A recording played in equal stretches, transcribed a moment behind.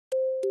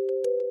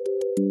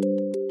Hi,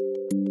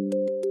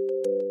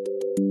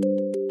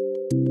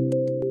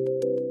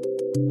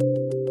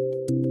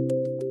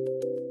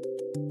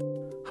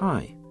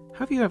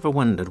 have you ever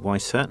wondered why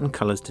certain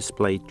colours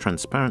display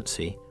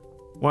transparency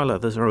while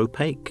others are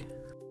opaque?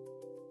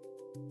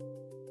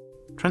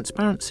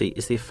 Transparency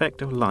is the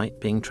effect of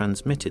light being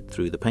transmitted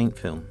through the paint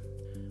film.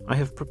 I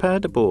have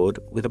prepared a board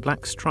with a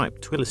black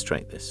stripe to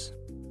illustrate this.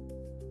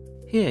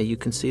 Here you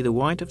can see the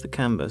white of the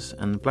canvas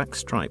and the black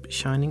stripe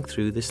shining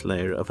through this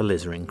layer of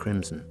alizarin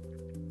crimson.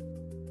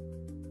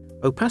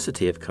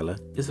 Opacity of colour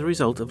is the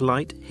result of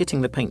light hitting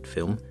the paint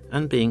film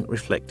and being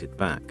reflected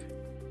back.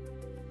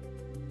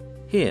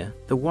 Here,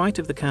 the white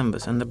of the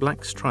canvas and the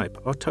black stripe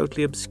are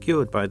totally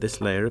obscured by this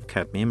layer of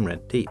cadmium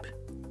red deep.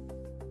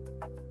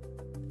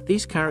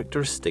 These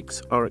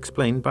characteristics are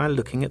explained by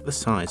looking at the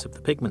size of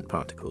the pigment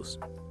particles.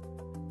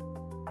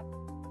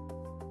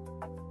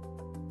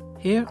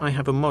 Here I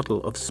have a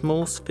model of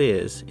small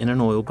spheres in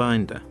an oil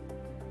binder.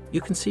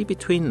 You can see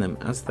between them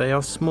as they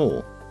are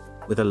small,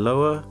 with a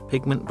lower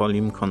pigment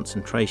volume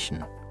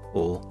concentration,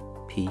 or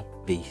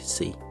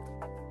PVC.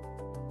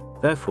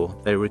 Therefore,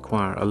 they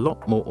require a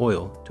lot more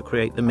oil to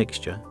create the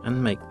mixture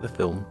and make the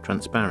film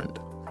transparent.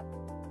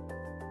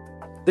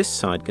 This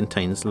side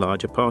contains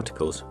larger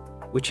particles,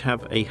 which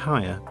have a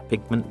higher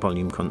pigment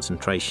volume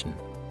concentration,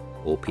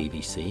 or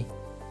PVC,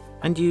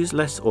 and use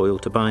less oil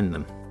to bind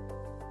them.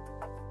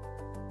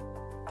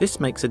 This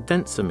makes a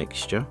denser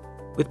mixture,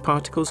 with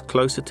particles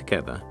closer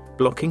together,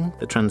 blocking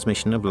the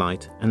transmission of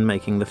light and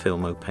making the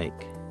film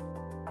opaque.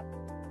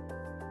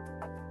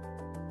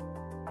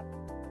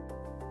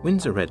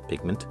 Winsor red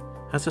pigment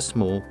has a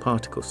small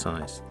particle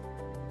size.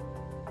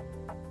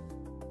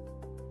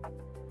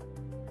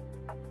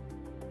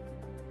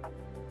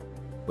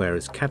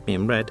 Whereas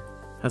cadmium red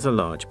has a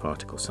large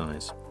particle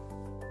size.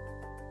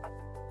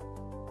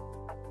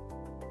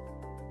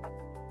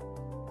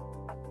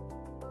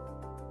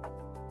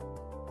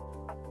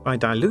 By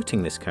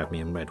diluting this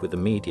cadmium red with a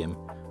medium,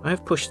 I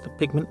have pushed the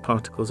pigment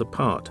particles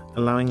apart,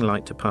 allowing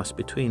light to pass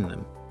between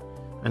them,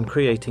 and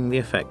creating the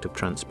effect of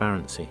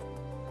transparency.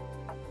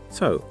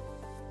 So,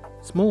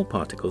 small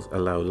particles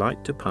allow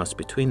light to pass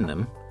between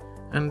them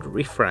and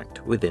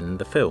refract within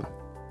the film,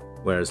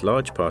 whereas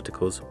large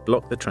particles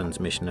block the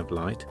transmission of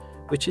light,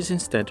 which is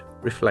instead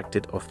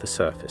reflected off the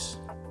surface.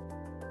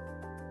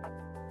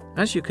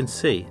 As you can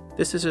see,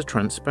 this is a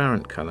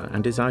transparent colour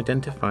and is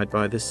identified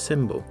by this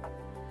symbol,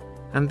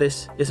 and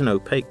this is an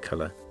opaque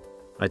colour,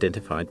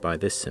 identified by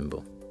this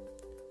symbol.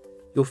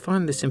 You'll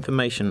find this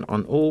information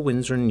on all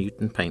Winsor &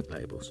 Newton paint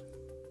labels.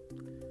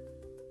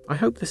 I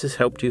hope this has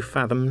helped you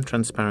fathom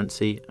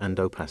transparency and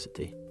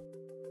opacity.